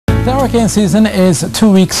The hurricane season is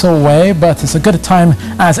 2 weeks away, but it's a good time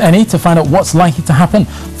as any to find out what's likely to happen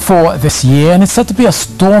for this year, and it's said to be a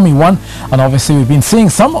stormy one. And obviously we've been seeing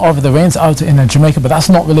some of the rains out in Jamaica, but that's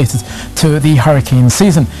not related to the hurricane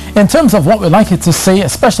season. In terms of what we're likely to see,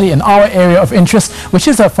 especially in our area of interest, which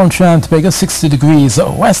is from Trinidad and Tobago, 60 degrees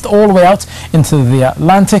west all the way out into the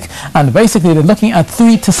Atlantic, and basically they're looking at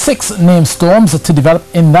 3 to 6 named storms to develop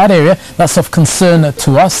in that area. That's of concern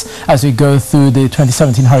to us as we go through the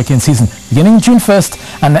 2017 hurricane season, beginning June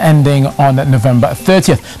 1st and ending on November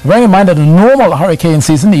 30th. Bearing in mind that a normal hurricane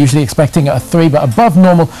season, they're usually expecting a 3, but above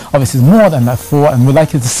normal obviously is more than a 4, and we're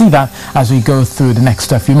likely to see that as we go through the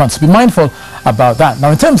next few months. So be mindful about that.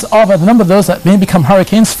 Now, in terms of the number of those that may become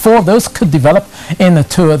hurricanes, 4 of those could develop in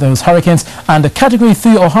 2 of those hurricanes, and a category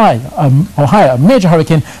 3 or higher, a major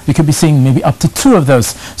hurricane, we could be seeing maybe up to 2 of those.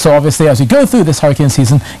 So obviously as we go through this hurricane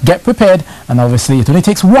season, get prepared, and obviously it only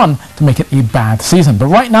takes 1 to make it a bad season. But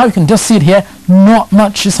right now you can just see it here, not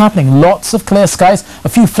much is happening. Lots of clear skies, a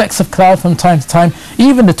few flecks of cloud from time to time.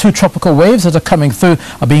 Even the 2 tropical waves that are coming through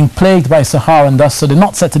are being plagued by Saharan dust, so they're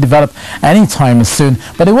not set to develop anytime soon,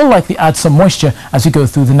 but it will likely add some moisture as we go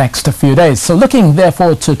through the next few days. So looking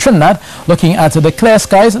therefore to Trinidad, looking at the clear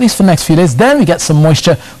skies at least for the next few days, then we get some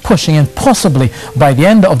moisture pushing in possibly by the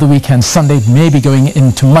end of the weekend, Sunday, maybe going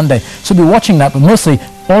into Monday. So be watching that, but mostly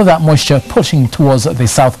all of that moisture pushing towards the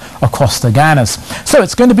south across the Guyanas. So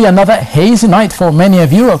it's going to be another hazy night for many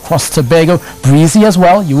of you across Tobago, breezy as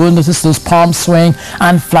well. You will notice those palms swaying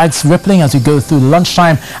and flags rippling as we go through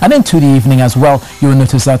lunchtime and into the evening as well. You will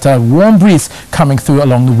notice that warm breeze coming through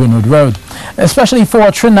along the Windward Road. Especially for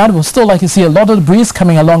Trinidad, we'll still likely see a lot of the breeze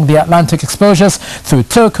coming along the Atlantic exposures through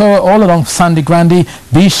Turco, all along Sandy Grande,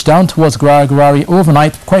 Beach down towards Guaragari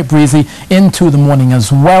overnight, quite breezy into the morning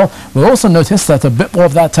as well. We'll also notice that a bit more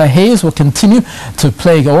of that haze will continue to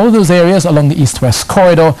plague all of those areas along the east-west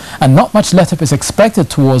corridor, and not much let-up is expected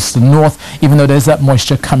towards the north, even though there's that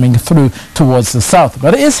moisture coming through towards the south.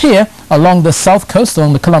 But it is here along the south coast,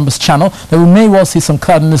 along the Columbus Channel, that we may well see some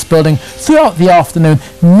cloudiness building throughout the afternoon,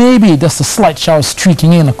 maybe just a slight shower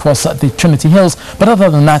streaking in across the Trinity Hills, but other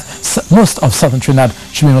than that, most of southern Trinidad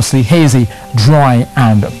should be mostly hazy, dry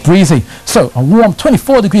and breezy. So a warm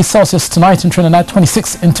 24 degrees Celsius tonight in Trinidad,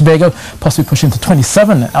 26 in Tobago, possibly pushing to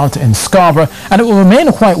 27 out in Scarborough, and it will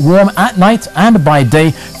remain quite warm at night and by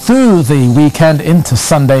day through the weekend into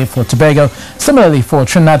Sunday for Tobago. Similarly for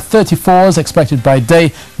Trinidad, 34s expected by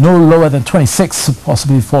day, no lower than 26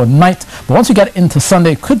 possibly for night. But once you get into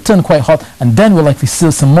Sunday, it could turn quite hot, and then we'll likely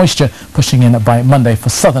see some moisture pushing in by Monday for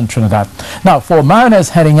southern Trinidad. Now for mariners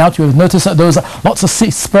heading out, you'll notice that those lots of sea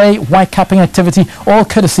spray, white capping activity, all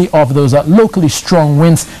courtesy of those locally strong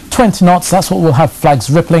winds, 20 knots. That's what we'll have, flags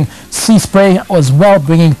rippling, sea spray as well,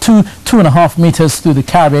 bringing 2.5 meters through the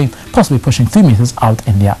Caribbean, possibly pushing 3 meters out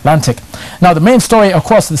in the Atlantic. Now the main story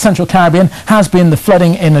across the Central Caribbean has been the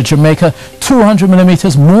flooding in Jamaica. 200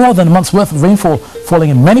 millimeters, more than a month's worth of rainfall falling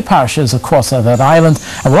in many parishes across that island,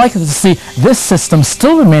 and we're likely to see this system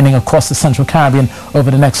still remaining across the Central Caribbean over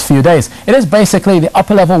the next few days. It is basically the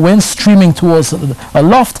upper level winds streaming towards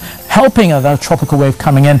aloft, helping that tropical wave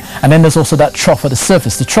coming in, and then there's also that trough at the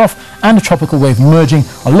surface. The trough and the tropical wave merging,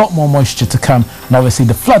 a lot more moisture to come, and obviously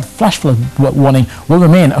the flash flood warning will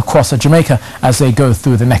remain across Jamaica as they go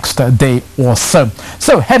through the next day or so.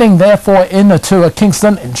 So heading therefore into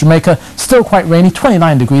Kingston in Jamaica, still quite rainy,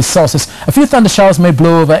 29 degrees Celsius. A few thunder showers may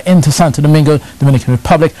blow over into Santo Domingo, Dominican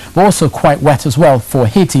Republic, but also quite wet as well for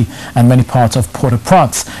Haiti and many parts of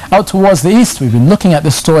Port-au-Prince. Out towards the east, we've been looking at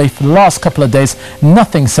this story for the last couple of days.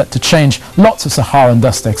 Nothing set to change. Lots of Saharan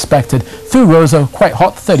dust expected. Through Roseau, quite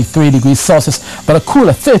hot, 33 degrees Celsius, but a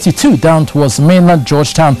cooler 32 down towards the mainland,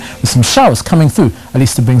 Georgetown, with some showers coming through, at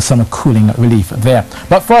least to bring some cooling relief there.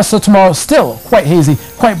 But for us, so tomorrow, still quite hazy,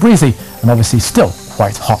 quite breezy, and obviously still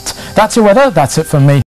quite hot. That's your weather. That's it from me.